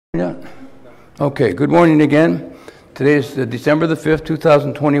Yeah. Okay, good morning again. Today is December the 5th,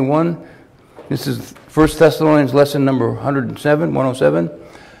 2021. This is 1 Thessalonians Lesson number 107.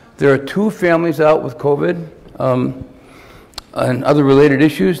 There are two families out with COVID and other related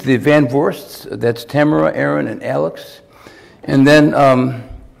issues. The Van Vorsts, that's Tamara, Aaron, and Alex. And then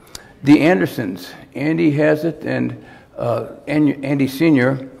the Andersons. Andy has it, and Andy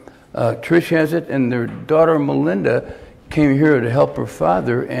Sr., Trish has it, and their daughter Melinda came here to help her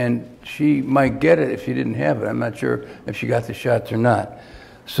father, and she might get it if she didn't have it. I'm not sure if she got the shots or not.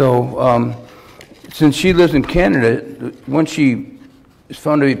 So since she lives in Canada, once she is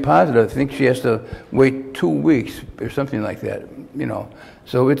found to be positive, I think she has to wait 2 weeks or something like that, you know.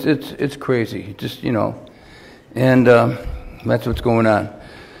 So it's crazy, just, you know, and that's what's going on.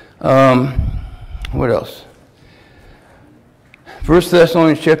 What else? 1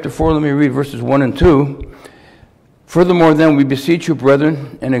 Thessalonians chapter 4, let me read verses 1 and 2. Furthermore, then, we beseech you,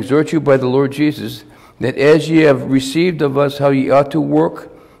 brethren, and exhort you by the Lord Jesus, that as ye have received of us how ye ought to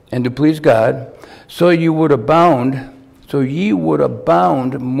work and to please God, so ye would abound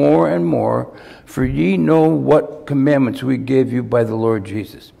more and more, for ye know what commandments we gave you by the Lord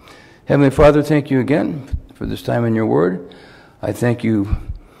Jesus. Heavenly Father, thank you again for this time in your word. I thank you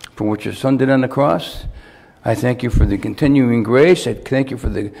for what your Son did on the cross. I thank you for the continuing grace. I thank you for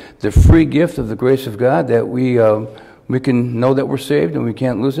the free gift of the grace of God, that we can know that we're saved and we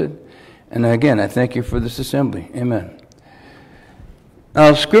can't lose it. And again, I thank you for this assembly. Amen.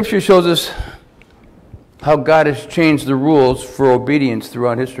 Now, Scripture shows us how God has changed the rules for obedience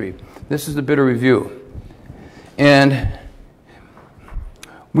throughout history. This is a bit of review. And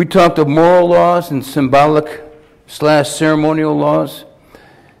we talked of moral laws and symbolic/ceremonial laws.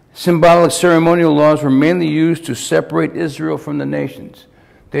 Symbolic ceremonial laws were mainly used to separate Israel from the nations.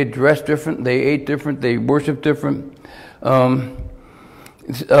 They dressed different, they ate different, they worshiped different. Moral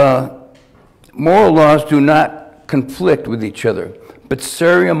laws do not conflict with each other, but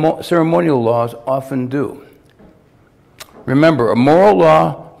ceremonial laws often do. Remember, a moral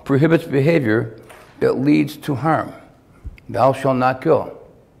law prohibits behavior that leads to harm. Thou shalt not kill.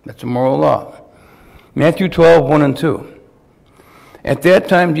 That's a moral law. Matthew 12, 1 and 2. At that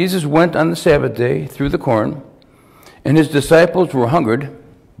time, Jesus went on the Sabbath day through the corn, and his disciples were hungered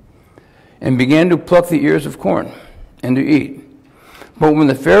and began to pluck the ears of corn and to eat. But when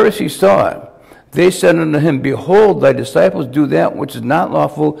the Pharisees saw it, they said unto him, Behold, thy disciples do that which is not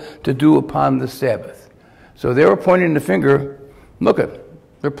lawful to do upon the Sabbath. So they were pointing the finger, look at,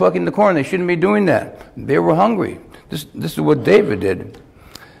 they're plucking the corn, they shouldn't be doing that. They were hungry. This is what David did.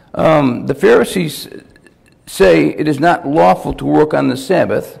 The Pharisees say it is not lawful to work on the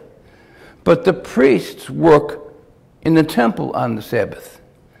Sabbath, but the priests work in the temple on the Sabbath.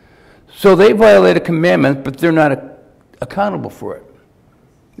 So they violate a commandment, but they're not accountable for it.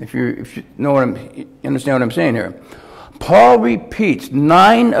 If you know what understand what I'm saying here. Paul repeats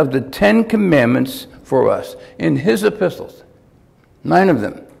 9 of the 10 commandments for us in his epistles. 9 of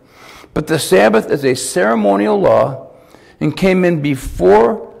them. But the Sabbath is a ceremonial law and came in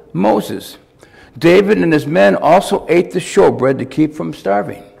before Moses. David and his men also ate the showbread to keep from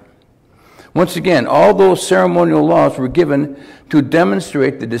starving. Once again, all those ceremonial laws were given to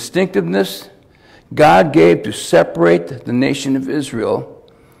demonstrate the distinctiveness God gave to separate the nation of Israel.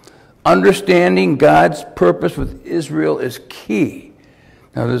 Understanding God's purpose with Israel is key.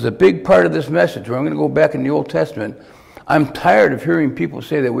 Now, there's a big part of this message where I'm going to go back in the Old Testament. I'm tired of hearing people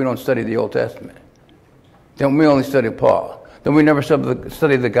say that we don't study the Old Testament, that we only study Paul, then we never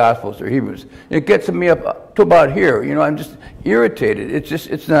study the Gospels or Hebrews. It gets me up to about here. You know, I'm just irritated.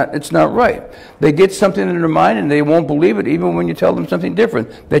 It's not right. They get something in their mind and they won't believe it, even when you tell them something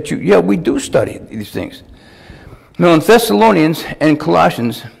different. We do study these things. Now, in Thessalonians and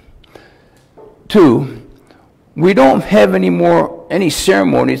Colossians 2, we don't have any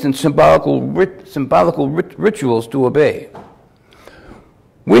ceremonies and symbolical rituals to obey.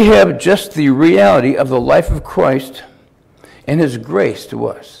 We have just the reality of the life of Christ and his grace to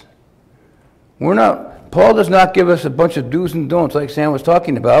us. Paul does not give us a bunch of do's and don'ts like Sam was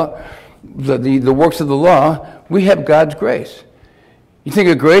talking about, the works of the law. We have God's grace. You think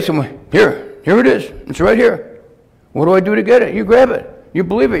of grace and here it is. It's right here. What do I do to get it? You grab it. You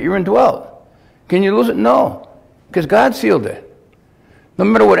believe it. You're indwelt. Can you lose it? No, because God sealed it. No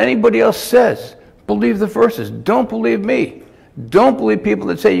matter what anybody else says, believe the verses. Don't believe me. Don't believe people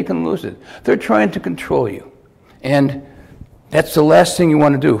that say you can lose it. They're trying to control you. And that's the last thing you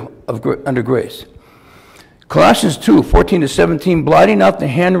want to do under grace. Colossians 2, 14 to 17, blotting out the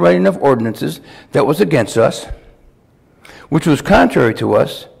handwriting of ordinances that was against us, which was contrary to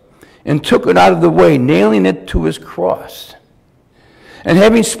us, and took it out of the way, nailing it to his cross. And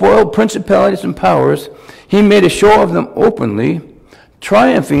having spoiled principalities and powers, he made a show of them openly,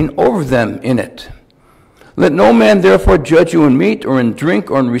 triumphing over them in it. Let no man therefore judge you in meat or in drink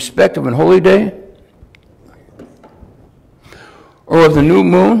or in respect of an holy day, or of the new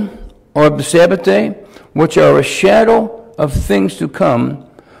moon, or of the Sabbath day, which are a shadow of things to come,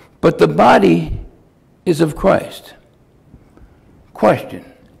 but the body is of Christ. Question.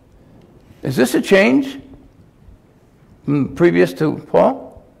 Is this a change from previous to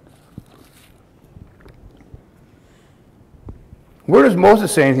Paul? Where does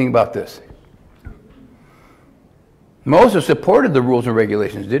Moses say anything about this? Moses supported the rules and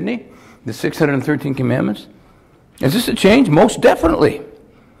regulations, didn't he? The 613 commandments. Is this a change? Most definitely.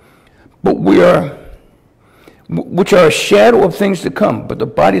 But which are a shadow of things to come, but the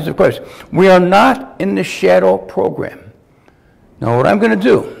bodies of Christ. We are not in the shadow program. Now, what I'm going to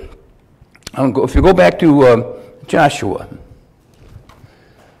do, if you go back to Joshua,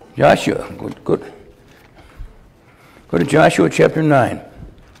 go to Joshua chapter 9.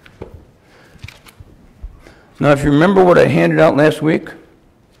 Now, if you remember what I handed out last week,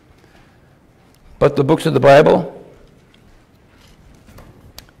 but the books of the Bible,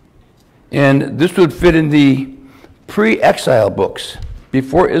 and this would fit in the pre-exile books,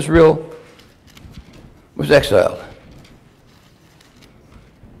 before Israel was exiled.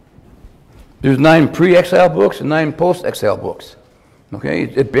 There's 9 pre-exile books and 9 post-exile books. Okay,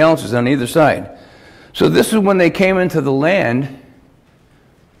 it balances on either side. So this is when they came into the land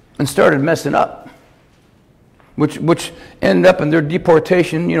and started messing up, which ended up in their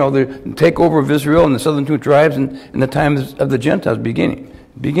deportation, you know, the takeover of Israel and the southern 2 tribes and the times of the Gentiles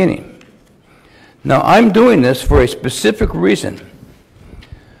beginning. Now, I'm doing this for a specific reason,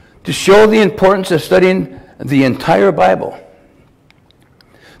 to show the importance of studying the entire Bible.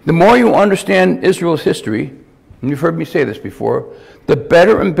 The more you understand Israel's history, and you've heard me say this before, the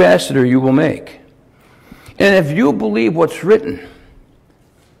better ambassador you will make. And if you believe what's written,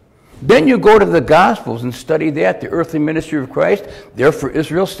 then you go to the Gospels and study that, the earthly ministry of Christ, therefore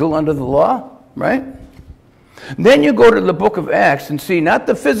Israel still under the law, right? Then you go to the book of Acts and see not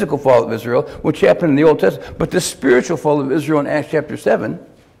the physical fall of Israel, which happened in the Old Testament, but the spiritual fall of Israel in Acts chapter 7.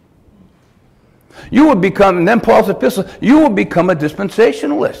 You will become, and then Paul's epistle, you will become a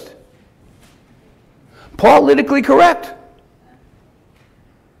dispensationalist. Politically correct.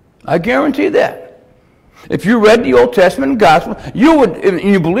 I guarantee that. If you read the Old Testament and Gospel, you would, and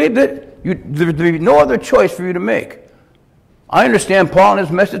you believed it, there'd be no other choice for you to make. I understand Paul and his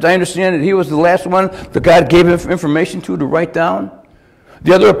message. I understand that he was the last one that God gave him information to write down.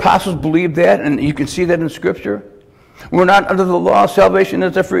 The other apostles believed that, and you can see that in Scripture. We're not under the law. Salvation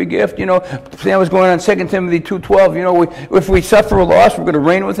is a free gift. You know, Sam was going on 2 Timothy 2:12. You know, if we suffer a loss, we're going to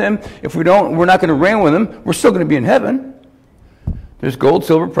reign with him. If we don't, we're not going to reign with him. We're still going to be in heaven. There's gold,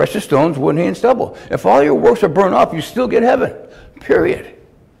 silver, precious stones, wood, hay, and stubble. If all your works are burned off, you still get heaven. Period.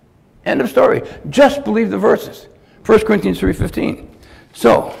 End of story. Just believe the verses. 1 Corinthians 3:15.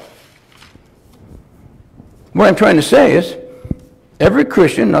 So, what I'm trying to say is, every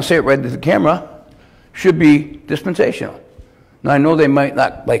Christian, and I'll say it right to the camera, should be dispensational. Now, I know they might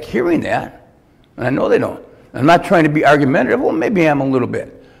not like hearing that, and I know they don't. I'm not trying to be argumentative. Well, maybe I am a little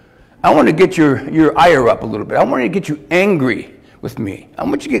bit. I want to get your ire up a little bit. I want to get you angry with me. I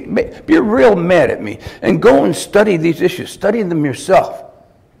want you to be real mad at me and go and study these issues. Study them yourself.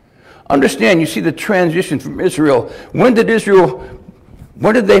 Understand, you see the transition from Israel. When did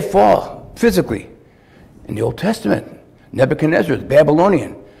they fall physically? In the Old Testament. Nebuchadnezzar, the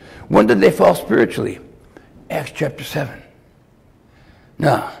Babylonian. When did they fall spiritually? Acts chapter 7.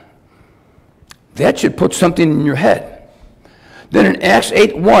 Now, that should put something in your head. Then in Acts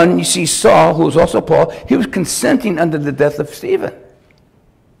 8:1, you see Saul, who was also Paul, he was consenting unto the death of Stephen.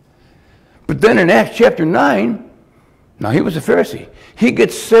 But then in Acts chapter 9, now he was a Pharisee. He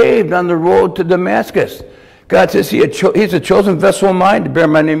gets saved on the road to Damascus. God says he's a chosen vessel of mine to bear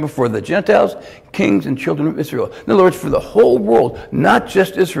my name before the Gentiles, kings, and children of Israel. In other words, for the whole world, not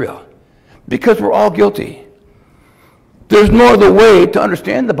just Israel. Because we're all guilty. There's no other way to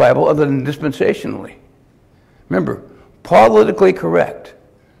understand the Bible other than dispensationally. Remember, politically correct.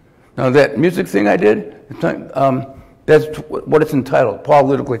 Now that music thing I did, that's what it's entitled,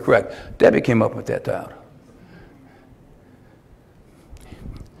 politically correct. Debbie came up with that title.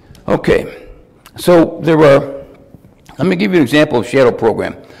 Okay, so let me give you an example of shadow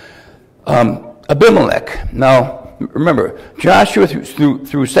program. Abimelech. Now, remember, Joshua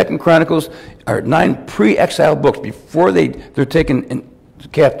through 2 Chronicles are 9 pre-exile books before they're taken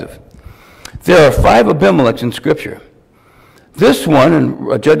captive. There are 5 Abimelechs in Scripture. This one,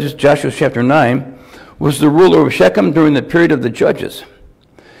 in Joshua chapter 9, was the ruler of Shechem during the period of the judges.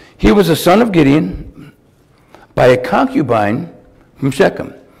 He was a son of Gideon by a concubine from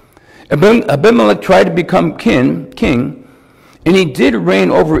Shechem. Abimelech tried to become king, and he did reign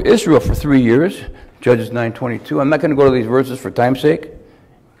over Israel for 3 years, Judges 9:22. I'm not going to go to these verses for time's sake.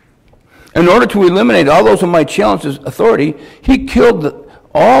 In order to eliminate all those who might challenge his authority, he killed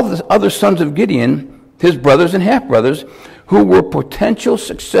all the other sons of Gideon, his brothers and half-brothers, who were potential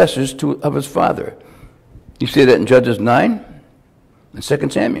successors of his father. You see that in Judges 9 and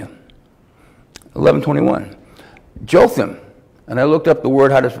 2 Samuel 11:21. Jotham, and I looked up the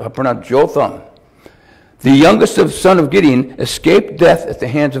word how to pronounce Jotham, the youngest son of Gideon, escaped death at the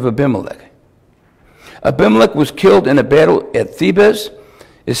hands of Abimelech. Abimelech was killed in a battle at Thebez,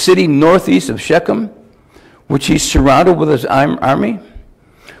 a city northeast of Shechem, which he surrounded with his army.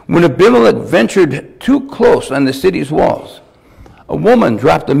 When Abimelech ventured too close on the city's walls, a woman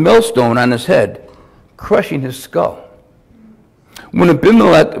dropped a millstone on his head, crushing his skull. When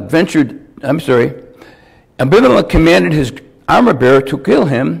Abimelech commanded his armor bearer to kill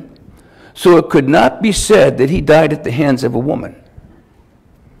him, so it could not be said that he died at the hands of a woman.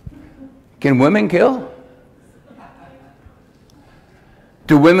 Can women kill?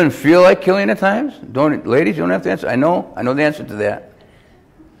 Do women feel like killing at times? Ladies, you don't have to answer. I know the answer to that.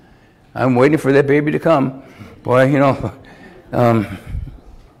 I'm waiting for that baby to come. Boy, I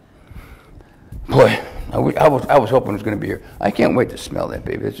was hoping it was going to be here. I can't wait to smell that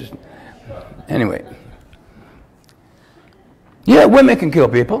baby. It's just, anyway. Yeah, women can kill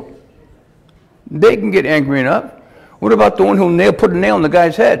people. They can get angry enough. What about the one who put a nail in the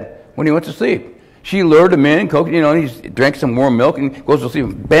guy's head when he went to sleep? She lured him in, he drank some warm milk and goes to sleep.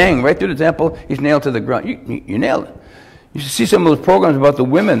 Bang, right through the temple, he's nailed to the ground. You nailed it. You should see some of those programs about the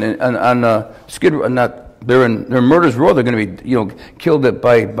women on Skid Row. They're in Murder's Row. They're going to be, killed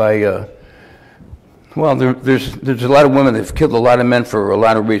by there's a lot of women that have killed a lot of men for a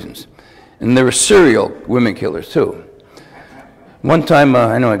lot of reasons. And there are serial women killers, too. One time,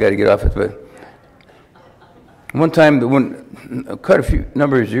 I know I got to get off it, but one time, quite a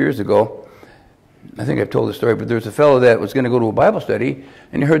number of years ago, I think I've told the story, but there was a fellow that was going to go to a Bible study,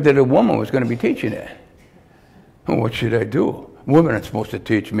 and he heard that a woman was going to be teaching it. Well, what should I do? A woman is supposed to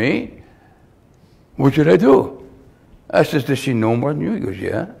teach me. What should I do? I says, does she know more than you? He goes,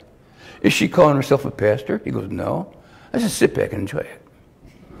 yeah. Is she calling herself a pastor? He goes, no. I said, sit back and enjoy it.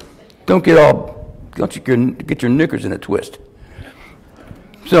 Don't get your knickers in a twist.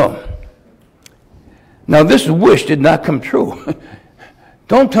 So, now this wish did not come true.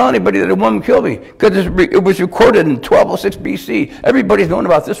 Don't tell anybody that a woman killed me, because it was recorded in 1206 BC. Everybody's known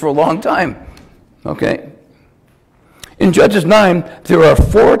about this for a long time. Okay? In Judges 9, there are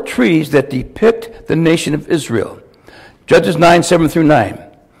 4 trees that depict the nation of Israel. Judges 9, 7 through 9.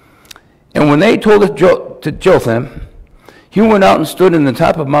 And when they told it to Jotham, he went out and stood in the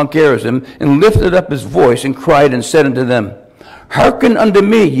top of Mount Gerizim and lifted up his voice and cried and said unto them, Hearken unto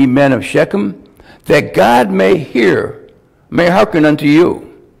me, ye men of Shechem, that God may hearken unto you.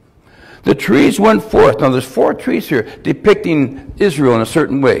 The trees went forth. Now there's 4 trees here depicting Israel in a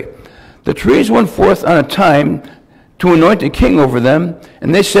certain way. The trees went forth on a time to anoint a king over them,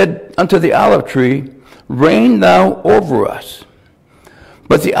 and they said unto the olive tree, Reign thou over us.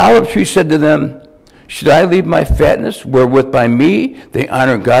 But the olive tree said to them, Should I leave my fatness, wherewith by me they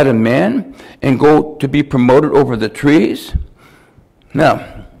honor God and man, and go to be promoted over the trees?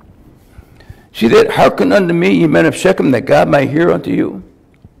 Now, see that, hearken unto me, ye men of Shechem, that God may hear unto you.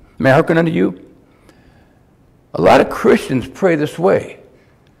 May I hearken unto you? A lot of Christians pray this way.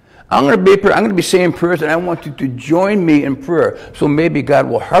 I'm going to be saying prayers, and I want you to join me in prayer, so maybe God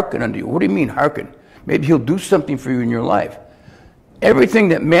will hearken unto you. What do you mean, hearken? Maybe he'll do something for you in your life. Everything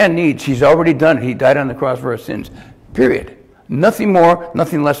that man needs, he's already done it. He died on the cross for our sins. Period. Nothing more,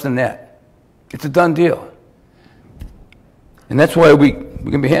 nothing less than that. It's a done deal. And that's why we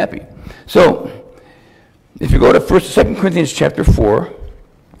can be happy. So, if you go to 2 Corinthians chapter 4,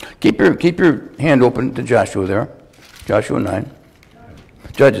 keep your hand open to Joshua there. Joshua 9.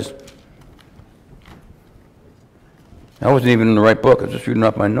 Judges. I wasn't even in the right book. I was just reading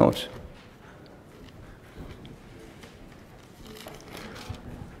off my notes.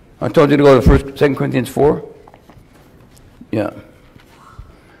 I told you to go to 2 Corinthians 4. Yeah.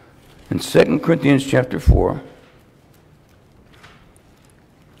 In 2 Corinthians chapter 4.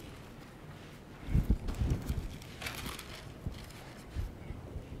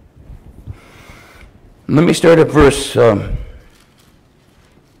 Let me start at verse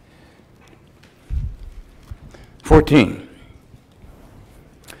 14.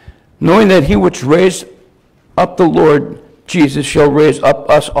 Knowing that he which raised up the Lord Jesus shall raise up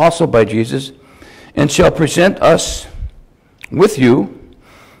us also by Jesus, and shall present us with you.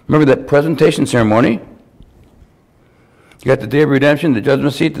 Remember that presentation ceremony? You got the day of redemption, the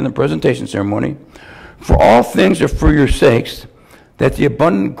judgment seat, and the presentation ceremony. For all things are for your sakes, that the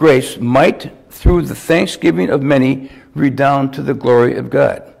abundant grace might, through the thanksgiving of many, redound to the glory of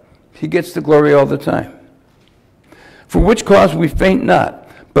God. He gets the glory all the time. For which cause we faint not,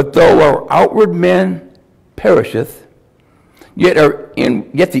 but though our outward man perisheth, yet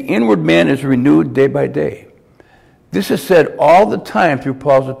the inward man is renewed day by day. This is said all the time through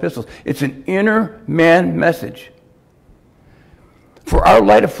Paul's epistles. It's an inner man message. For our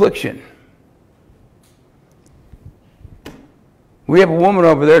light affliction, we have a woman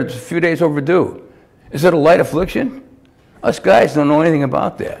over there that's a few days overdue. Is it a light affliction? Us guys don't know anything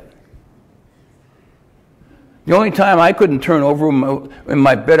about that. The only time I couldn't turn over in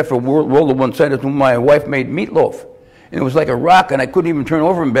my bed if I rolled to one side is when my wife made meatloaf. And it was like a rock, and I couldn't even turn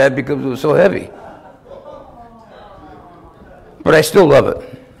over in bed because it was so heavy. But I still love it.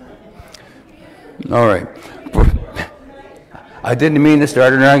 All right. I didn't mean to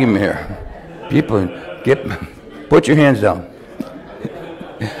start an argument here. People, put your hands down.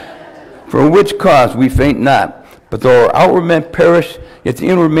 For which cause we faint not, but though our outward man perish, yet the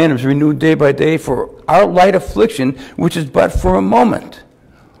inward man is renewed day by day. For our light affliction, which is but for a moment,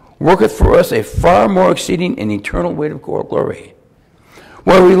 worketh for us a far more exceeding and eternal weight of glory.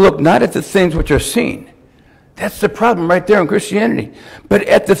 While we look not at the things which are seen. That's the problem right there in Christianity. But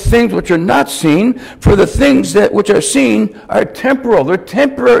at the things which are not seen, for the things which are seen are temporal. They're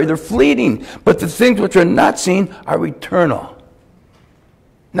temporary, they're fleeting. But the things which are not seen are eternal.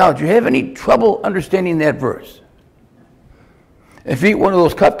 Now, do you have any trouble understanding that verse? If you eat one of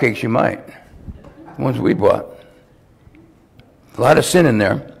those cupcakes, you might. The ones we bought. A lot of sin in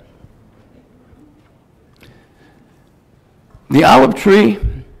there. The olive tree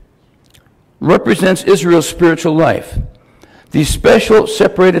represents Israel's spiritual life, the special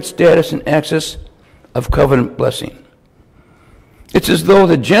separated status and access of covenant blessing. It's as though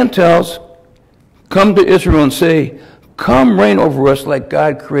the Gentiles come to Israel and say, come reign over us like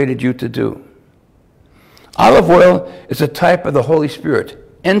God created you to do. Olive oil is a type of the Holy Spirit,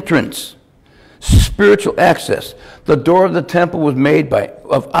 entrance, spiritual access. The door of the temple was made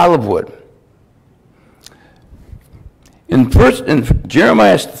of olive wood. In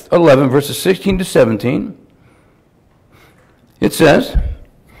Jeremiah 11, verses 16 to 17, it says,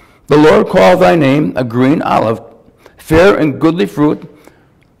 the Lord called thy name a green olive, fair and goodly fruit,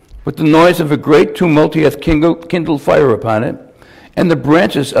 with the noise of a great tumult he hath kindled fire upon it, and the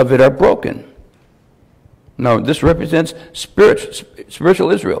branches of it are broken. Now, this represents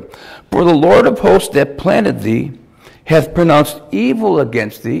spiritual Israel. For the Lord of hosts that planted thee hath pronounced evil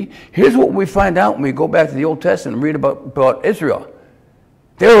against thee. Here's what we find out when we go back to the Old Testament and read about Israel.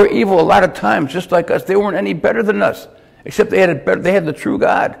 They were evil a lot of times, just like us. They weren't any better than us, except they had the true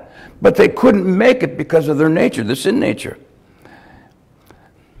God. But they couldn't make it because of their nature, the sin nature.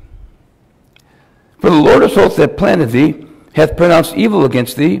 For the Lord of hosts that planted thee hath pronounced evil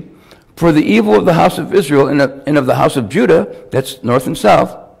against thee, for the evil of the house of Israel and of the house of Judah, that's north and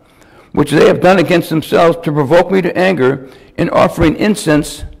south, which they have done against themselves to provoke me to anger in offering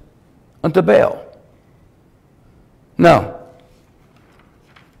incense unto Baal. Now,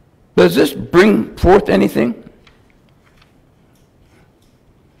 does this bring forth anything?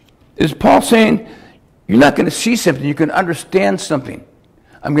 Is Paul saying, you're not going to see something, you can understand something.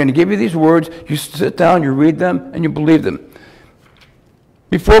 I'm going to give you these words, you sit down, you read them, and you believe them.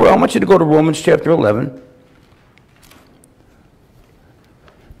 Before, I want you to go to Romans chapter 11.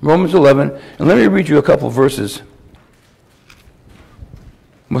 Romans 11, and let me read you a couple verses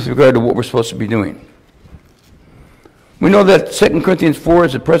with regard to what we're supposed to be doing. We know that 2 Corinthians 4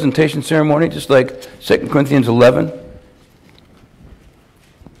 is a presentation ceremony, just like 2 Corinthians 11.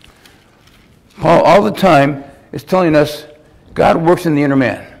 Paul, all the time, is telling us God works in the inner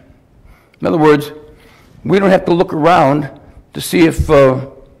man. In other words, we don't have to look around to see if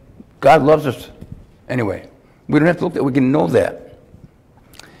God loves us anyway. We don't have to look at, we can know that.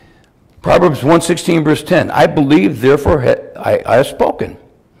 Proverbs 1:16, verse 10. I believe, therefore I have spoken.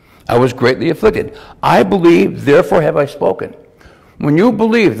 I was greatly afflicted. I believe, therefore have I spoken. When you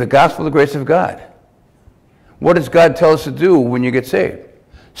believe the gospel of the grace of God, what does God tell us to do when you get saved?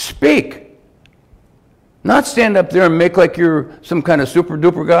 Speak. Not stand up there and make like you're some kind of super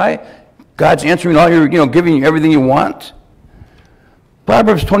duper guy. God's answering all your, giving you everything you want.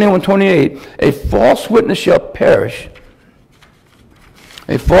 Proverbs 21:28. A false witness shall perish.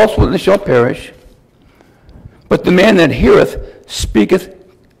 A false witness shall perish, but the man that heareth speaketh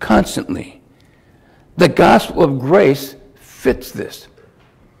constantly. The gospel of grace fits this.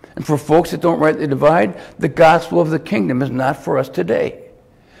 And for folks that don't rightly divide, the gospel of the kingdom is not for us today.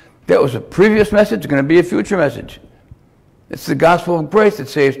 That was a previous message, it's going to be a future message. It's the gospel of grace that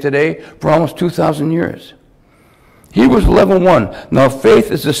saves today for almost 2,000 years. Hebrews 11:1. Now faith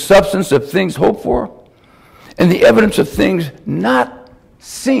is the substance of things hoped for and the evidence of things not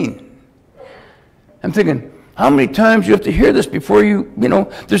seen. I'm thinking, how many times you have to hear this before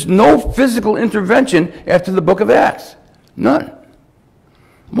there's no physical intervention after the book of Acts. None.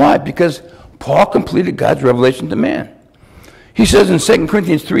 Why? Because Paul completed God's revelation to man. He says in 2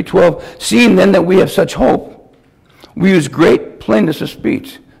 Corinthians 3:12, seeing then that we have such hope, we use great plainness of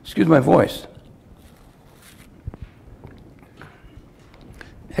speech. Excuse my voice.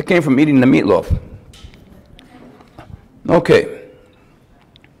 That came from eating the meatloaf. Okay.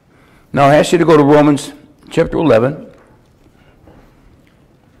 Now I ask you to go to Romans chapter 11.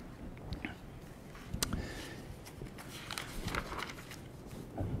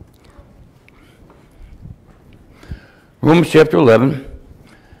 Romans chapter 11,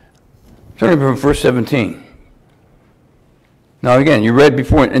 starting from verse 17. Now again, you read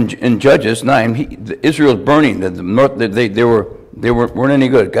before in Judges 9, Israel's burning. The north, they weren't any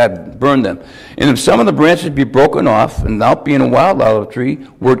good. God burned them. And if some of the branches be broken off, and thou being a wild olive tree,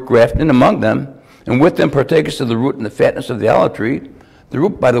 wert grafted in among them, and with them partakest of the root and the fatness of the olive tree. The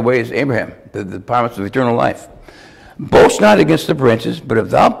root, by the way, is Abraham, the promise of eternal life. Boast not against the branches, but if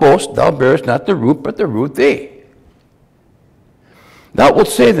thou boast, thou bearest not the root, but the root thee. Thou wilt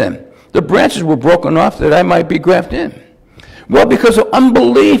say then, the branches were broken off that I might be grafted in. Well, because of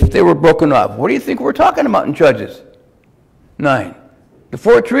unbelief they were broken off. What do you think we're talking about in Judges 9? The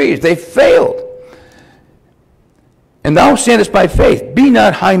 4 trees, they failed. And thou standest by faith. Be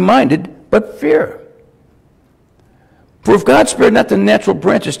not high-minded, but fear. For if God spared not the natural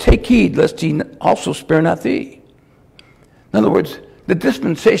branches, take heed, lest he also spare not thee. In other words, the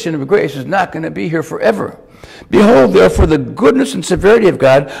dispensation of grace is not going to be here forever. Behold, therefore, the goodness and severity of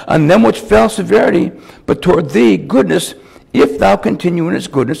God on them which fell severity, but toward thee goodness, if thou continue in his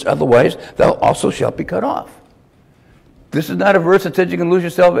goodness, otherwise thou also shalt be cut off. This is not a verse that says you can lose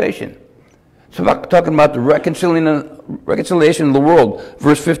your salvation. It's talking about the reconciliation of the world,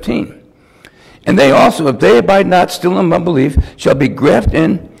 verse 15. And they also, if they abide not still in unbelief, shall be grafted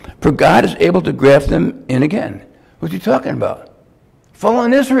in, for God is able to graft them in again. What's he talking about?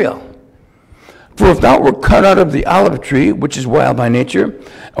 Fallen Israel. For if thou wert cut out of the olive tree, which is wild by nature,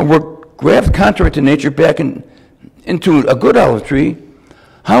 and wert grafted contrary to nature back into a good olive tree,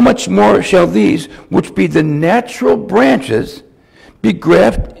 how much more shall these, which be the natural branches, be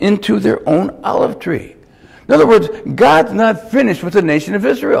grafted into their own olive tree? In other words, God's not finished with the nation of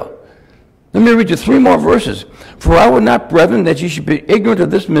Israel. Let me read you 3 more verses. For I would not, brethren, that ye should be ignorant of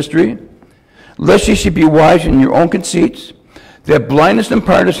this mystery, lest ye should be wise in your own conceits, that blindness in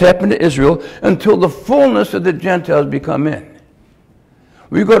part has happened to Israel until the fullness of the Gentiles be come in.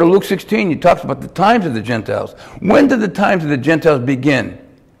 We go to Luke 16, he talks about the times of the Gentiles. When did the times of the Gentiles begin?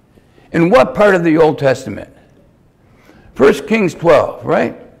 In what part of the Old Testament? 1 Kings 12,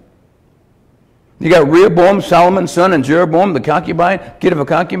 right? You got Rehoboam, Solomon's son, and Jeroboam, the concubine, kid of a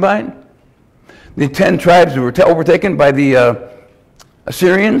concubine. The 10 tribes were overtaken by the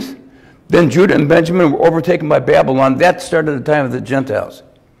Assyrians. Then Judah and Benjamin were overtaken by Babylon. That started the time of the Gentiles.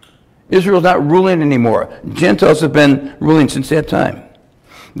 Israel's not ruling anymore. Gentiles have been ruling since that time.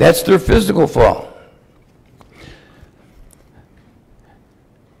 That's their physical fall.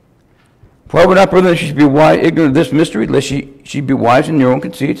 For I would not, brethren, that she should be wise, ignorant of this mystery, lest she be wise in your own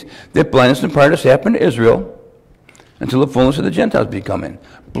conceits, that blindness in part has happened to Israel until the fullness of the Gentiles be come in.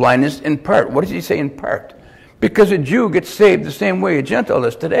 Blindness in part. What does he say in part? Because a Jew gets saved the same way a Gentile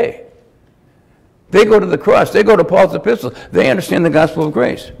does today. They go to the cross. They go to Paul's epistles. They understand the gospel of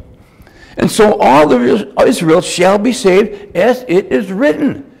grace. And so all of Israel shall be saved as it is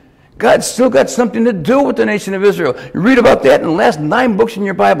written. God's still got something to do with the nation of Israel. You read about that in the last 9 books in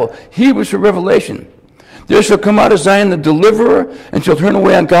your Bible. Hebrews to Revelation. There shall come out of Zion the deliverer, and shall turn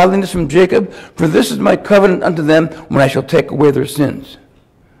away ungodliness from Jacob. For this is my covenant unto them, when I shall take away their sins.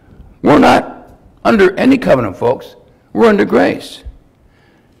 We're not under any covenant, folks. We're under grace.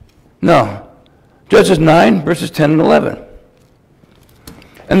 Now, Judges 9, verses 10 and 11.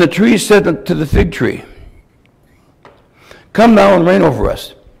 And the tree said to the fig tree, Come now and reign over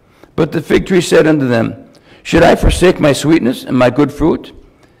us. But the fig tree said unto them, Should I forsake my sweetness and my good fruit,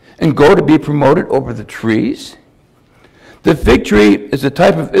 and go to be promoted over the trees? The fig tree is a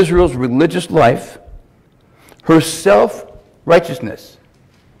type of Israel's religious life, her self-righteousness.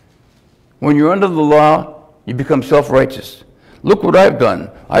 When you're under the law, you become self-righteous. Look what I've done.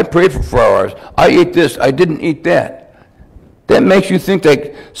 I prayed for 4 hours. I ate this. I didn't eat that. that makes you think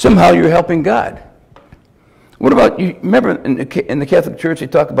that somehow you're helping God. What about, you remember in the Catholic Church they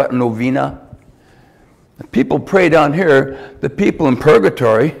talk about novena? People pray down here, the people in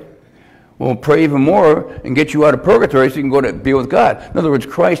purgatory will pray even more and get you out of purgatory so you can go to be with God. In other words,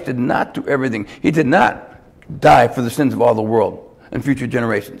 Christ did not do everything. He did not die for the sins of all the world and future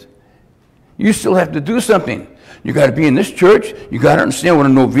generations. You still have to do something. You got to be in this church. You got to understand what a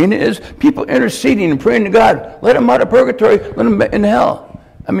novena is. People interceding and praying to God. Let them out of purgatory. Let them in hell.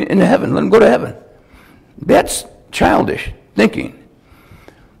 I mean, in heaven. Let them go to heaven. That's childish thinking.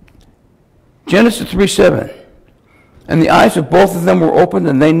 Genesis 3:7. And the eyes of both of them were opened,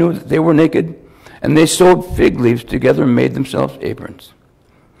 and they knew that they were naked, and they sewed fig leaves together and made themselves aprons.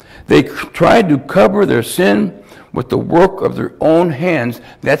 They tried to cover their sin with the work of their own hands.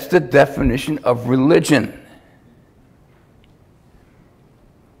 That's the definition of religion.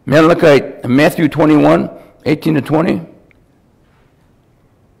 Matthew 21:18-20.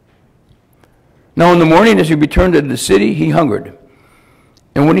 Now in the morning as he returned to the city, he hungered.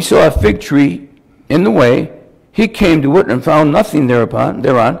 And when he saw a fig tree in the way, he came to it and found nothing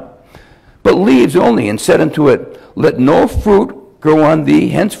thereon, but leaves only, and said unto it, Let no fruit grow on thee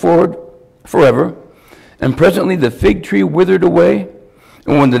henceforward forever. And presently the fig tree withered away.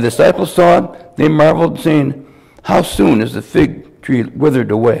 And when the disciples saw it, they marveled, saying, How soon is the fig tree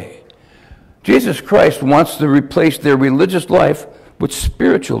withered away? Jesus Christ wants to replace their religious life with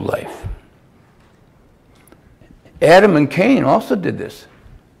spiritual life. Adam and Cain also did this.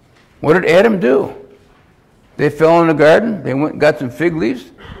 What did Adam do? They fell in the garden. They went and got some fig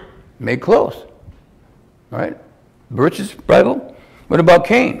leaves, made clothes. Right? Birch's Bible. What about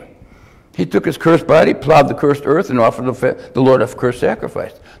Cain? He took his cursed body, plowed the cursed earth, and offered the Lord a cursed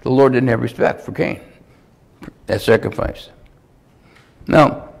sacrifice. The Lord didn't have respect for Cain, that sacrifice.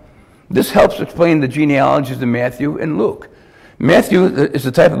 Now, this helps explain the genealogies of Matthew and Luke. Matthew is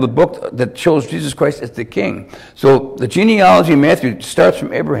the type of the book that shows Jesus Christ as the king. So the genealogy of Matthew starts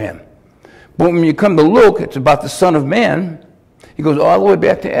from Abraham. But when you come to Luke, it's about the Son of Man. He goes all the way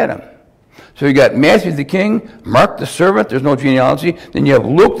back to Adam. So you got Matthew the king, Mark the servant, there's no genealogy. Then you have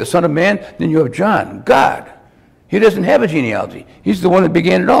Luke, the Son of Man. Then you have John, God. He doesn't have a genealogy. He's the one that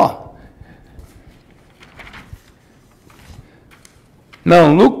began it all. Now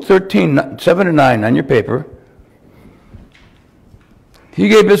in Luke 13:7-9 on your paper, he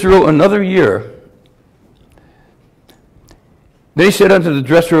gave Israel another year. Then he said unto the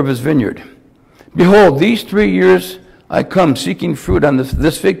dresser of his vineyard, Behold, these 3 years I come seeking fruit on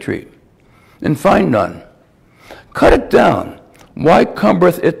this fig tree, and find none. Cut it down. Why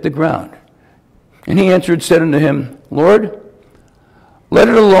cumbereth it the ground? And he answered, said unto him, Lord, let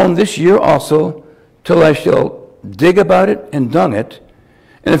it alone this year also, till I shall dig about it and dung it,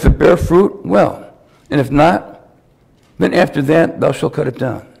 and if it bear fruit, well, and if not, then after that thou shalt cut it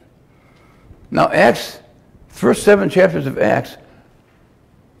down. Now Acts, first 7 chapters of Acts,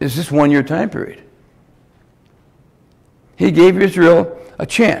 is this 1 year time period. He gave Israel a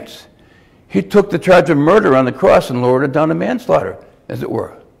chance. He took the charge of murder on the cross and lowered it down to manslaughter, as it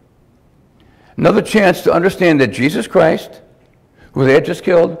were. Another chance to understand that Jesus Christ, who they had just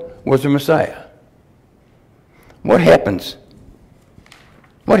killed, was the Messiah. What happens?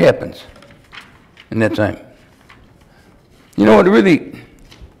 What happens in that time? You know, it really,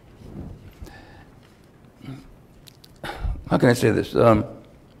 how can I say this?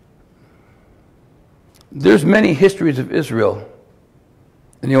 There's many histories of Israel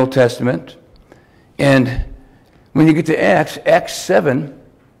in the Old Testament, and when you get to Acts, Acts 7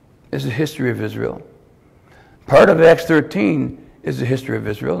 is the history of Israel. Part of Acts 13 is the history of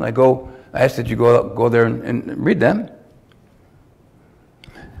Israel, and I ask that you go there and read them.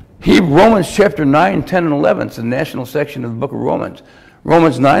 Romans chapter 9, 10, and 11, it's the national section of the book of Romans.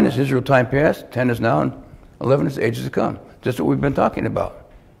 Romans 9 is Israel time past, 10 is now, and 11 is ages to come. Just what we've been talking about.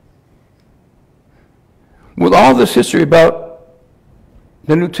 With all this history about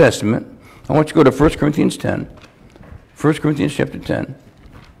the New Testament, I want you to go to 1 Corinthians 10. 1 Corinthians chapter 10.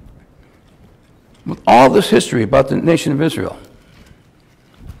 With all this history about the nation of Israel,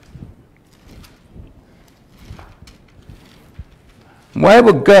 why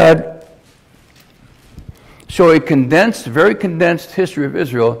would God show a very condensed history of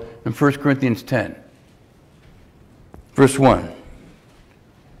Israel in 1 Corinthians 10? Verse 1.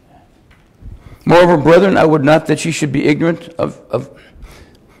 Moreover, brethren, I would not that ye should be ignorant of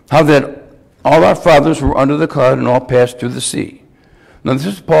how that all our fathers were under the cloud and all passed through the sea. Now this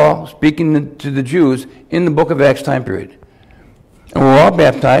is Paul speaking to the Jews in the book of Acts time period. And we're all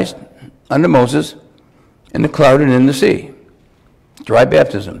baptized under Moses in the cloud and in the sea. Dry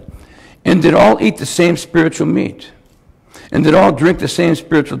baptism. And did all eat the same spiritual meat. and did all drink the same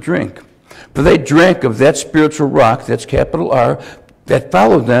spiritual drink. For they drank of that spiritual rock, that's capital R, that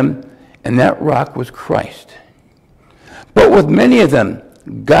followed them, and that rock was Christ. But with many of them,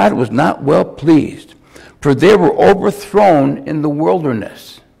 God was not well pleased, for they were overthrown in the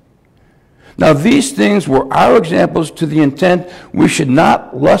wilderness. Now these things were our examples to the intent we should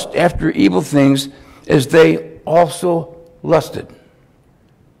not lust after evil things as they also lusted.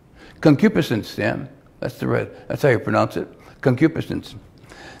 Concupiscence, Sam. That's how you pronounce it. Concupiscence.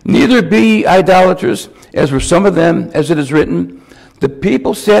 Neither be ye idolaters, as were some of them, as it is written, the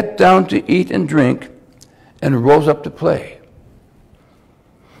people sat down to eat and drink, and rose up to play.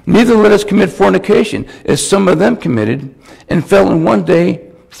 Neither let us commit fornication, as some of them committed, and fell in one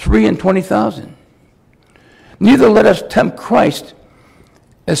day 23,000. Neither let us tempt Christ,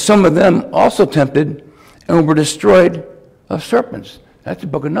 as some of them also tempted, and were destroyed of serpents. That's the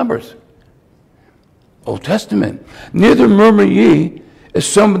book of Numbers. Old Testament. Neither murmur ye, as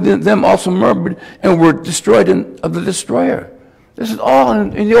some of them also murmured, and were destroyed of the destroyer. This is all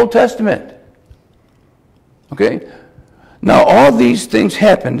in the Old Testament. Okay? Now all these things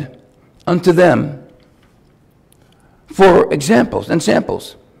happened unto them for examples and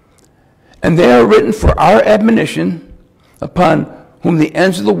samples. And they are written for our admonition, upon whom the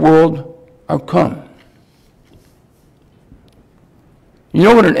ends of the world are come. You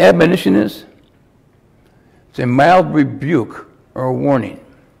know what an admonition is? It's a mild rebuke or a warning.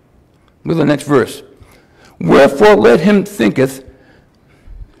 Look at the next verse. Wherefore let him that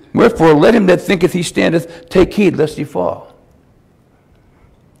thinketh he standeth take heed lest he fall.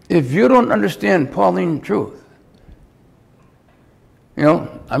 If you don't understand Pauline truth, you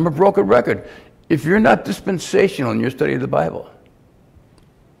know, I'm a broken record. If you're not dispensational in your study of the Bible,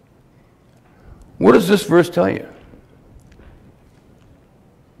 what does this verse tell you?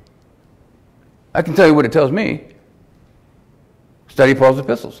 I can tell you what it tells me. Study Paul's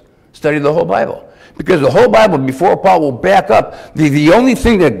epistles. Study the whole Bible. Because the whole Bible, before Paul, will back up. The only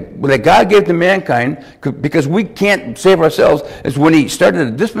thing that God gave to mankind, because we can't save ourselves, is when he started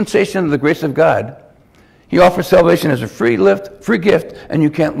the dispensation of the grace of God. He offers salvation as a free gift, and you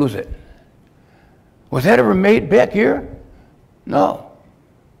can't lose it. Was that ever made back here? No.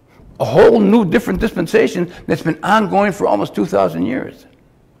 A whole new, different dispensation that's been ongoing for almost 2,000 years.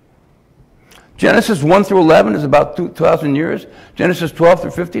 Genesis 1 through 11 is about 2,000 years. Genesis 12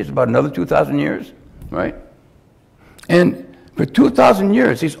 through 50 is about another 2,000 years, right? And for 2,000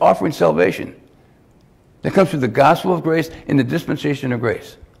 years, he's offering salvation that comes through the gospel of grace in the dispensation of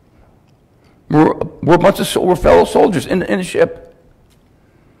grace. We're fellow soldiers in a ship.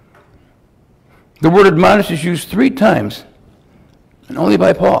 The word admonish is used 3 times, and only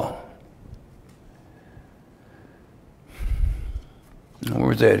by Paul. Now,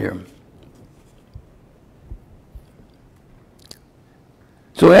 where's that here?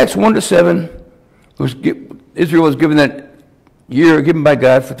 So Acts 1-7, Israel was given that year given by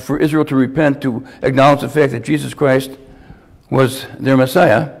God for Israel to repent, to acknowledge the fact that Jesus Christ was their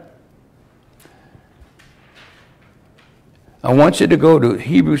Messiah. I want you to go to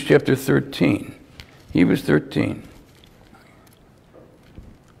Hebrews chapter 13. Hebrews 13.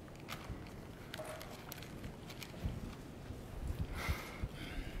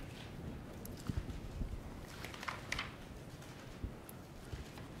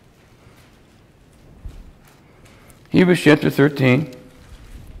 Hebrews chapter 13.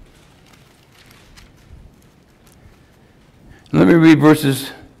 Let me read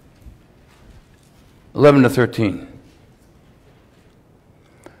verses 11 to 13.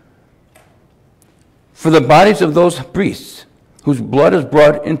 For the bodies of those priests whose blood is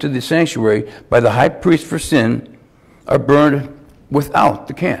brought into the sanctuary by the high priest for sin are burned without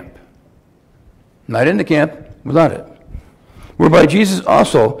the camp. Not in the camp, without it. Whereby Jesus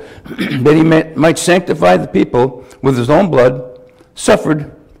also, that he might sanctify the people with his own blood,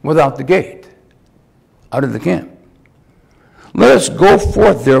 suffered without the gate, out of the camp. Let us go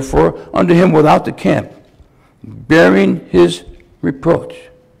forth, therefore, unto him without the camp, bearing his reproach.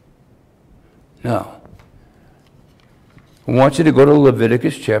 Now, I want you to go to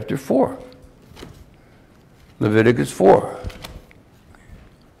Leviticus chapter 4. Leviticus 4.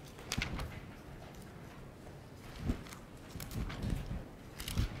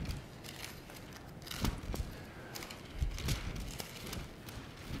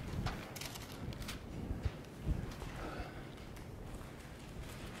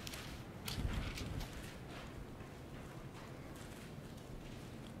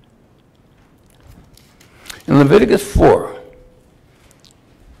 In Leviticus 4,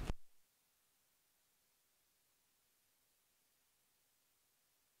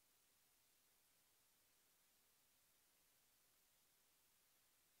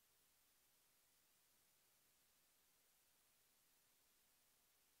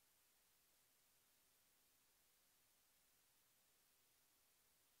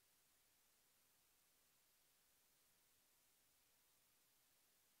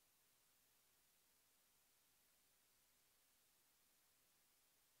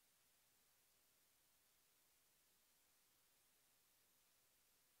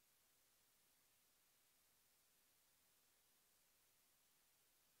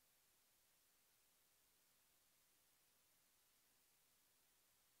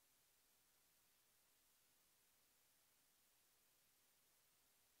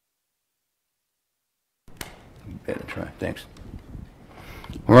 try. Thanks.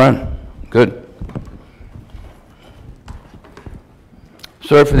 We're on. Good.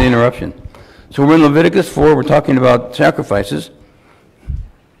 Sorry for the interruption. So we're in Leviticus 4. We're talking about sacrifices.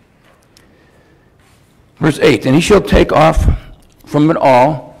 Verse 8, and he shall take off from it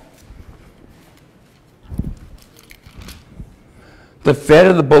all the fat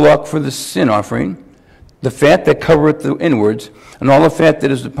of the bullock for the sin offering, the fat that covereth the inwards, and all the fat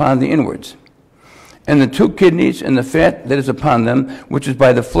that is upon the inwards, and the 2 kidneys, and the fat that is upon them, which is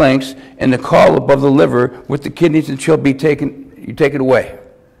by the flanks, and the caul above the liver, with the kidneys, and shall be taken, you take it away.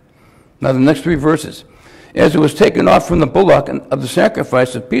 Now the next 3 verses. As it was taken off from the bullock of the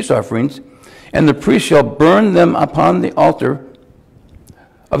sacrifice of peace offerings, and the priest shall burn them upon the altar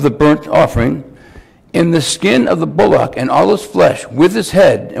of the burnt offering, in the skin of the bullock and all his flesh, with his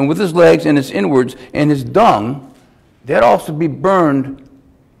head and with his legs and his inwards and his dung, that also be burned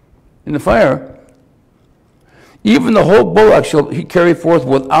in the fire. Even the whole bullock shall he carry forth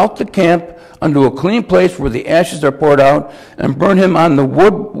without the camp unto a clean place where the ashes are poured out, and burn him on the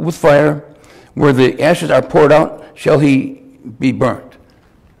wood with fire. Where the ashes are poured out shall he be burnt.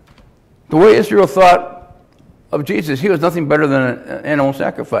 The way Israel thought of Jesus, he was nothing better than an animal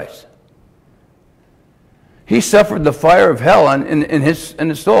sacrifice. He suffered the fire of hell in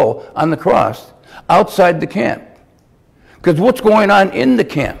his soul on the cross outside the camp. Because what's going on in the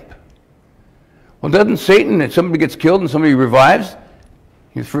camp? Well, doesn't Satan, if somebody gets killed and somebody revives,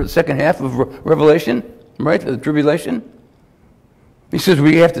 for the second half of Revelation, right, the tribulation, he says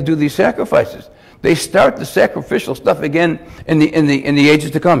we have to do these sacrifices. They start the sacrificial stuff again in the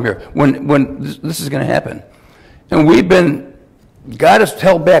ages to come here, when this is going to happen. And God has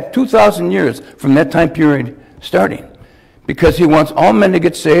held back 2,000 years from that time period starting, because he wants all men to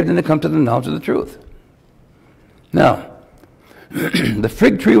get saved and to come to the knowledge of the truth. Now, the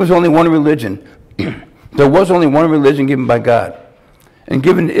fig tree was only one religion. There was only one religion given by God, and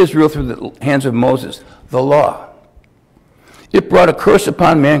given to Israel through the hands of Moses, the law. It brought a curse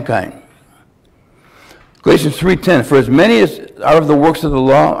upon mankind. Galatians 3:10, for as many as are of the works of the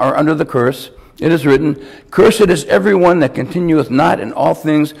law are under the curse, it is written, cursed is everyone that continueth not in all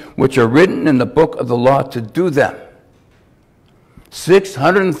things which are written in the book of the law to do them.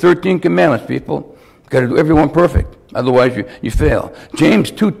 613 commandments, people. You've got to do everyone perfect, otherwise you fail.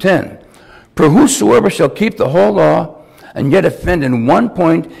 James 2:10, for whosoever shall keep the whole law and yet offend in one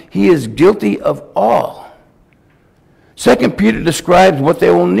point, he is guilty of all. 2 Peter describes what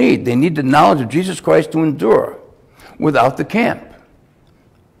they will need. They need the knowledge of Jesus Christ to endure without the camp.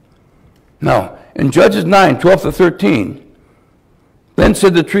 Now, in Judges 9:12-13, then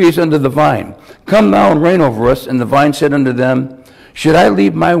said the trees unto the vine, come thou and reign over us. And the vine said unto them, should I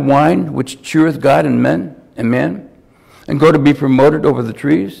leave my wine, which cheereth God and man, and go to be promoted over the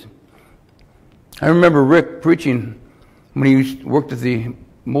trees? I remember Rick preaching when he worked at the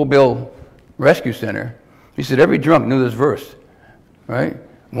Mobile Rescue Center. He said every drunk knew this verse, right?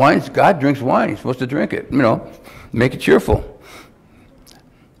 God drinks wine. He's supposed to drink it, make it cheerful.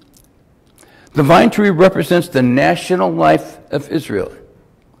 The vine tree represents the national life of Israel.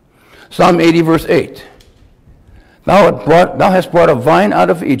 Psalm 80, verse 8. Thou hast brought a vine out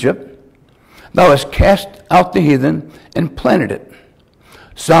of Egypt. Thou hast cast out the heathen and planted it.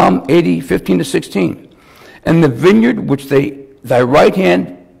 Psalm 80, 15-16. And the vineyard which thy right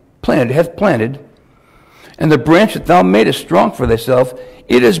hand hath planted, and the branch that thou madest strong for thyself,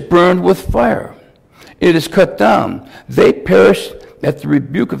 it is burned with fire. It is cut down. They perish at the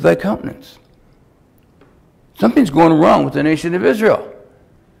rebuke of thy countenance. Something's going wrong with the nation of Israel.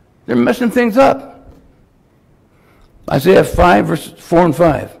 They're messing things up. Isaiah 5, verses 4 and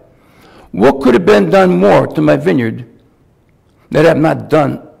 5. What could have been done more to my vineyard that I have not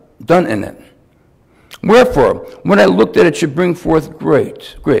done in it? Wherefore, when I looked at it, should bring forth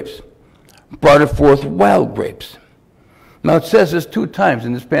grapes, brought it forth wild grapes. Now it says this 2 times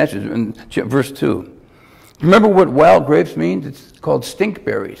in this passage, in verse 2. Remember what wild grapes means? It's called stink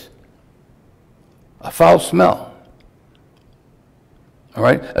berries. A foul smell. All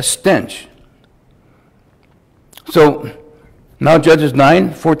right? A stench. So now Judges 9,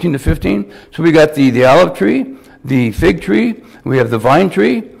 14-15. So we got the olive tree, the fig tree, we have the vine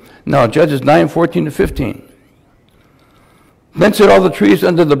tree. Now Judges 9, 14-15. Then said all the trees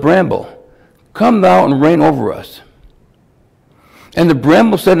under the bramble, come thou and reign over us. And the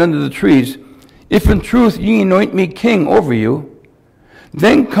bramble said unto the trees, if in truth ye anoint me king over you,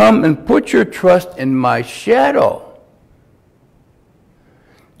 then come and put your trust in my shadow.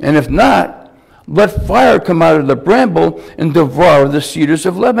 And if not, let fire come out of the bramble and devour the cedars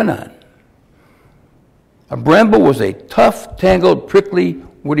of Lebanon. A bramble was a tough, tangled, prickly,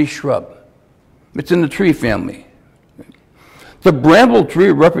 woody shrub. It's in the tree family. The bramble tree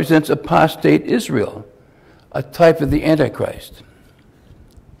represents apostate Israel, a type of the Antichrist.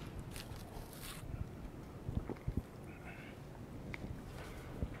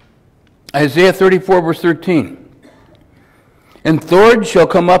 Isaiah 34, verse 13. And thorns shall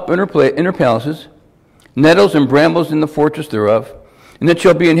come up in her palaces, nettles and brambles in the fortress thereof, and it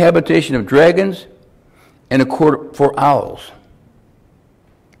shall be an habitation of dragons and a court for owls.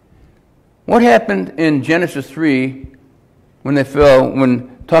 What happened in Genesis 3 when they fell,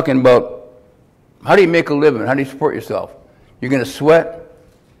 when talking about how do you make a living, how do you support yourself? You're going to sweat.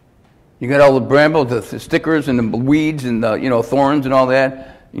 You got all the brambles, the stickers and the weeds and the thorns and all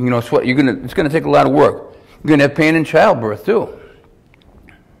that. Sweat. It's going to take a lot of work. You're going to have pain in childbirth too.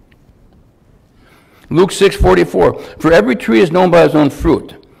 Luke 6:44. For every tree is known by his own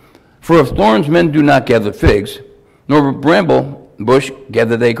fruit. For of thorns men do not gather figs, nor of bramble bush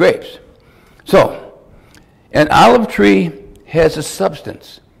gather they grapes. So, an olive tree has a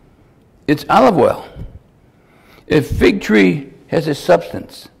substance. It's olive oil. A fig tree has a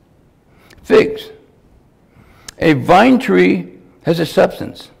substance. Figs. A vine tree has a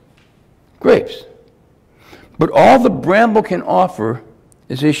substance. Grapes. But all the bramble can offer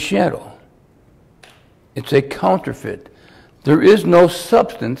is a shadow. It's a counterfeit. There is no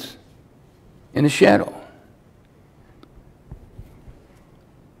substance in a shadow.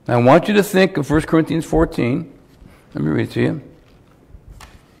 I want you to think of 1 Corinthians 14. Let me read it to you.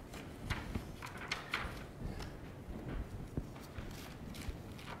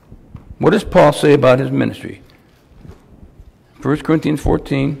 What does Paul say about his ministry? 1 Corinthians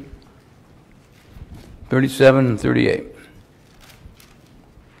 14, 37 and 38.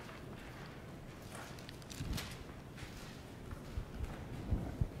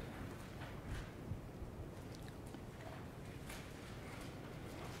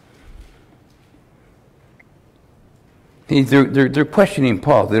 They're questioning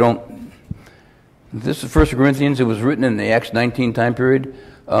Paul. They don't. This is 1 Corinthians. It was written in the Acts 19 time period.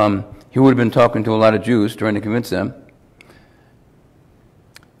 He would have been talking to a lot of Jews, trying to convince them.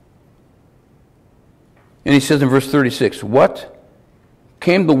 And he says in verse 36, what?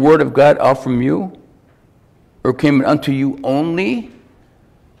 Came the word of God out from you? Or came it unto you only?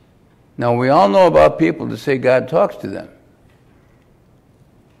 Now we all know about people that say God talks to them.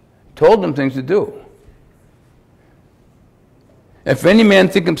 Told them things to do. If any man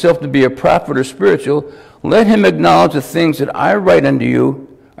think himself to be a prophet or spiritual, let him acknowledge the things that I write unto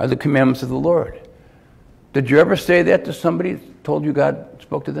you are the commandments of the Lord. Did you ever say that to somebody that told you God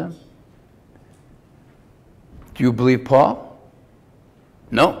spoke to them? Do you believe Paul?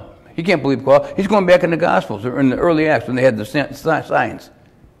 No. He can't believe Paul. He's going back in the Gospels or in the early Acts when they had the signs.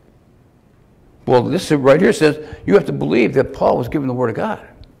 Well, this right here says you have to believe that Paul was given the Word of God.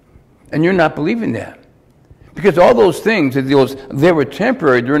 And you're not believing that. Because all those things, they were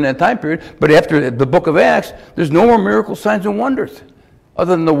temporary during that time period, but after the book of Acts, there's no more miracles, signs, and wonders,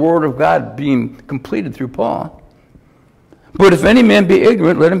 other than the Word of God being completed through Paul. But if any man be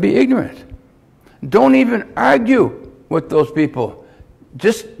ignorant, let him be ignorant. Don't even argue with those people.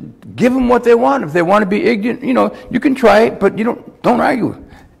 Just give them what they want. If they want to be ignorant, you can try it, but don't argue.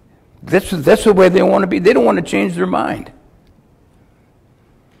 That's the way they want to be. They don't want to change their mind.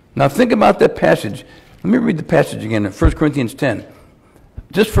 Now think about that passage. Let me read the passage again in 1 Corinthians 10,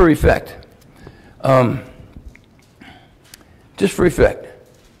 just for effect. Just for effect.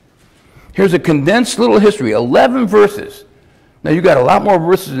 Here's a condensed little history, 11 verses. Now you got a lot more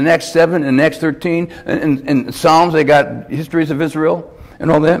verses in Acts 7 and Acts 13, and Psalms, they got histories of Israel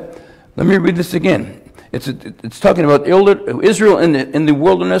and all that. Let me read this again. It's talking about Israel in the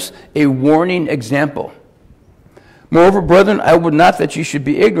wilderness, a warning example. Moreover, brethren, I would not that ye should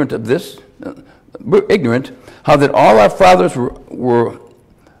be ignorant of this, how that all our fathers were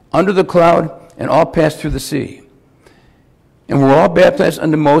under the cloud and all passed through the sea, and were all baptized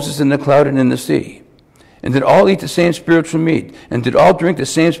unto Moses in the cloud and in the sea, and did all eat the same spiritual meat, and did all drink the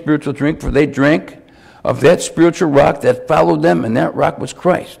same spiritual drink, for they drank of that spiritual rock that followed them, and that rock was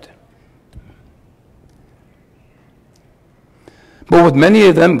Christ. But with many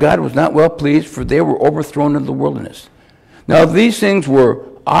of them God was not well pleased, for they were overthrown in the wilderness. Now these things were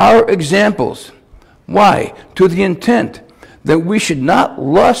our examples. Why? To the intent that we should not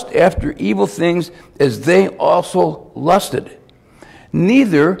lust after evil things as they also lusted.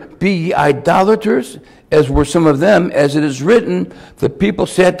 Neither be ye idolaters, as were some of them, as it is written, the people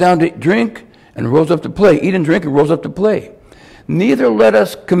sat down to drink and rose up to play. Eat and drink and rose up to play. Neither let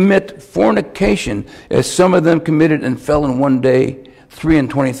us commit fornication, as some of them committed and fell in one day,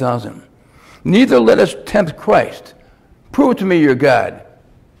 23,000. Neither let us tempt Christ. Prove to me your God.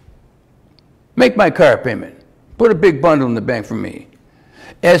 Make my car payment. Put a big bundle in the bank for me.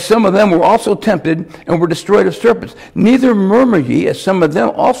 As some of them were also tempted and were destroyed of serpents. Neither murmur ye, as some of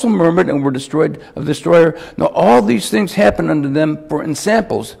them also murmured and were destroyed of the destroyer. Now all these things happen unto them for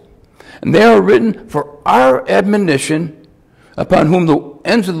ensamples, and they are written for our admonition, upon whom the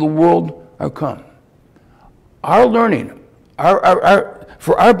ends of the world are come. Our learning,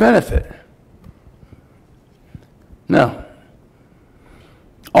 for our benefit. Now,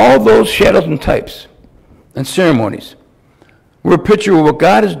 all those shadows and types and ceremonies were a picture of what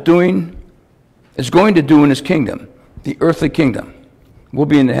God is going to do in his kingdom, the earthly kingdom. We'll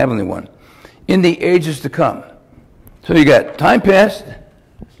be in the heavenly one, in the ages to come. So you got time past.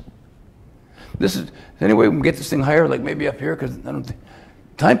 This is, any way we can get this thing higher, like maybe up here, because I don't think,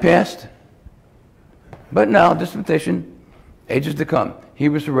 time past. But now, dispensation, ages to come.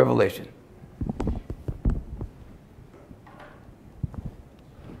 Hebrews to Revelation.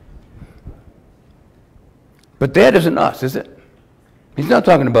 But that isn't us, is it? He's not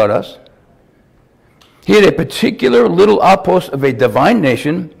talking about us. He had a particular little outpost of a divine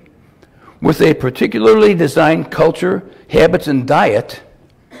nation with a particularly designed culture, habits, and diet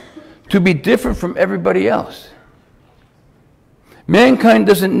to be different from everybody else. Mankind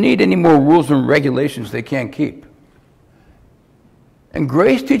doesn't need any more rules and regulations they can't keep. And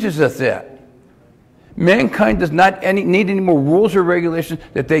grace teaches us that. Mankind does not need any more rules or regulations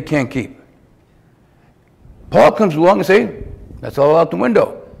that they can't keep. Paul comes along and says, that's all out the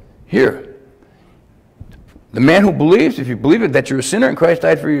window. Here. The man who believes, if you believe it, that you're a sinner and Christ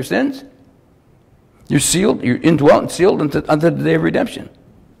died for your sins, you're sealed, you're indwelt and sealed unto the day of redemption.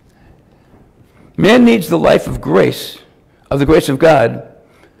 Man needs the life of grace, of the grace of God,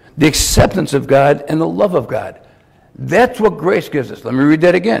 the acceptance of God, and the love of God. That's what grace gives us. Let me read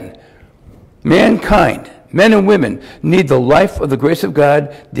that again. Mankind, men and women, need the life of the grace of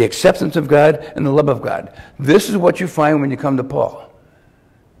God, the acceptance of God, and the love of God. This is what you find when you come to Paul.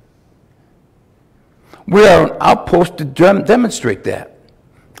 We are an outpost to demonstrate that,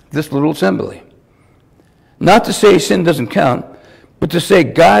 this little assembly. Not to say sin doesn't count, but to say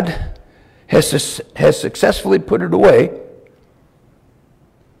God has successfully put it away.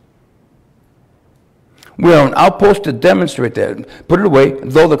 We are an outpost to demonstrate that, put it away,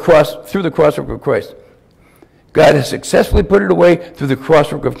 through the crosswork of Christ. God has successfully put it away through the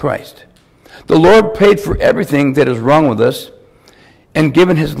crosswork of Christ. The Lord paid for everything that is wrong with us and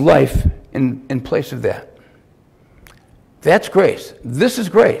given his life in place of that. That's grace. This is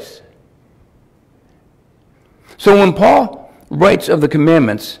grace. So when Paul writes of the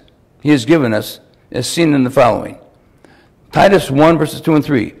commandments he has given us, as seen in the following. Titus 1, verses 2 and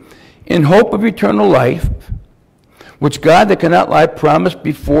 3. In hope of eternal life, which God that cannot lie promised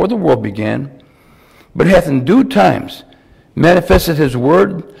before the world began, but hath in due times manifested his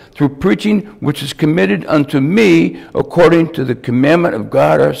word through preaching, which is committed unto me according to the commandment of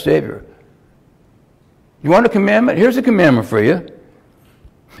God our Savior. You want a commandment? Here's a commandment for you.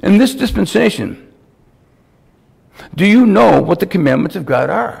 In this dispensation, do you know what the commandments of God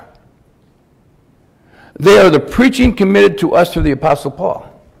are? They are the preaching committed to us through the Apostle Paul.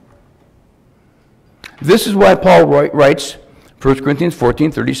 This is why Paul writes 1 Corinthians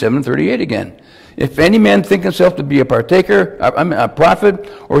 14, 37 and 38 again. If any man think himself to be a partaker, a prophet,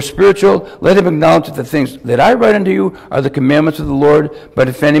 or spiritual, let him acknowledge that the things that I write unto you are the commandments of the Lord, but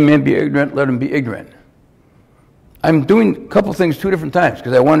if any man be ignorant, let him be ignorant. I'm doing a couple things two different times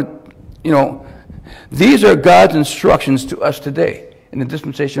because I want, these are God's instructions to us today in the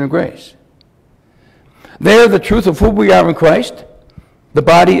dispensation of grace. They are the truth of who we are in Christ. The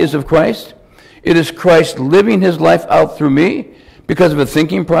body is of Christ. It is Christ living his life out through me because of a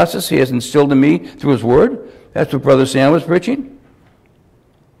thinking process he has instilled in me through his word. That's what Brother Sam was preaching.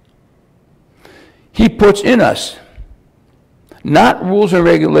 He puts in us not rules and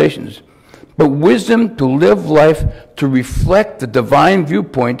regulations, but wisdom to live life to reflect the divine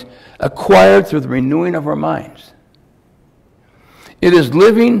viewpoint acquired through the renewing of our minds. It is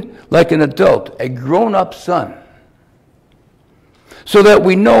living like an adult, a grown-up son, so that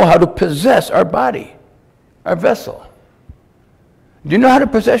we know how to possess our body, our vessel. Do you know how to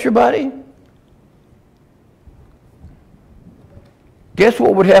possess your body? Guess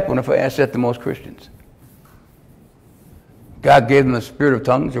what would happen if I asked that to most Christians? God gave them the spirit of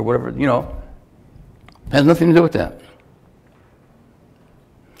tongues or whatever, has nothing to do with that.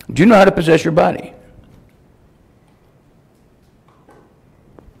 Do you know how to possess your body?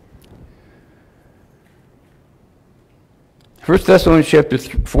 First Thessalonians chapter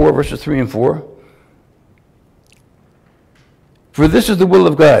 4, verses 3 and 4. For this is the will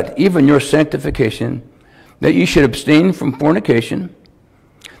of God, even your sanctification, that ye should abstain from fornication,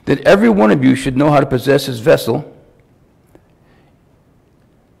 that every one of you should know how to possess his vessel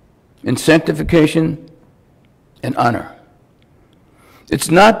in sanctification and honor. It's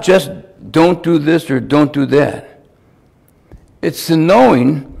not just don't do this or don't do that. It's the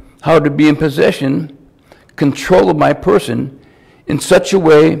knowing how to be in possession, control of my person in such a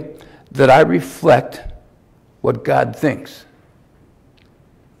way that I reflect what God thinks.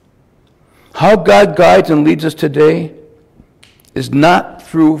 How God guides and leads us today is not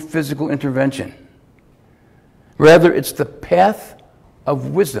through physical intervention. Rather, it's the path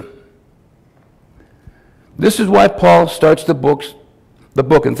of wisdom. This is why Paul starts the book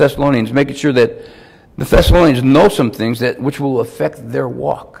in Thessalonians, making sure that the Thessalonians know some things which will affect their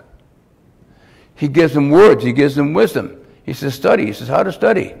walk. He gives them words. He gives them wisdom. He says study. He says how to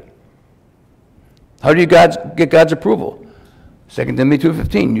study. How do you get God's approval? 2 Timothy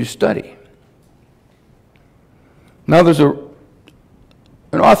 2:15, you study. Now there's an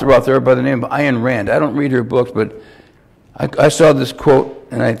author out there by the name of Ayn Rand. I don't read her books, but I saw this quote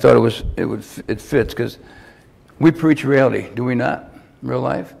and I thought it fits because we preach reality, do we not, in real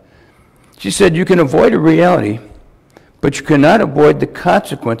life? She said, you can avoid a reality, but you cannot avoid the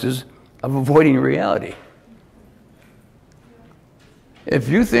consequences of avoiding reality. If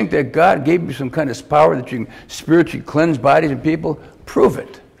you think that God gave you some kind of power that you can spiritually cleanse bodies and people, prove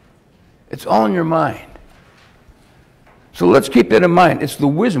it. It's all in your mind. So let's keep that in mind. It's the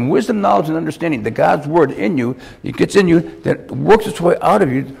wisdom, knowledge, and understanding, the God's word in you, it gets in you, that works its way out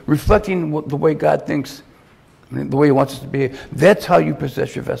of you, reflecting the way God thinks, the way he wants us to behave. That's how you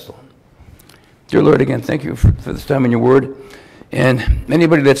possess your vessel. Dear Lord, again, thank you for this time in your word. And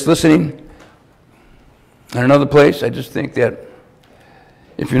anybody that's listening in another place, I just think that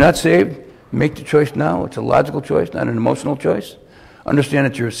if you're not saved, make the choice now. It's a logical choice, not an emotional choice. Understand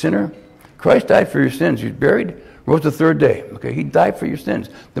that you're a sinner. Christ died for your sins. He was buried, rose the third day. Okay, he died for your sins.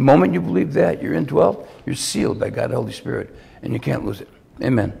 The moment you believe that, you're indwelt, you're sealed by God the Holy Spirit, and you can't lose it.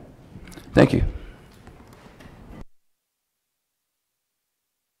 Amen. Thank you.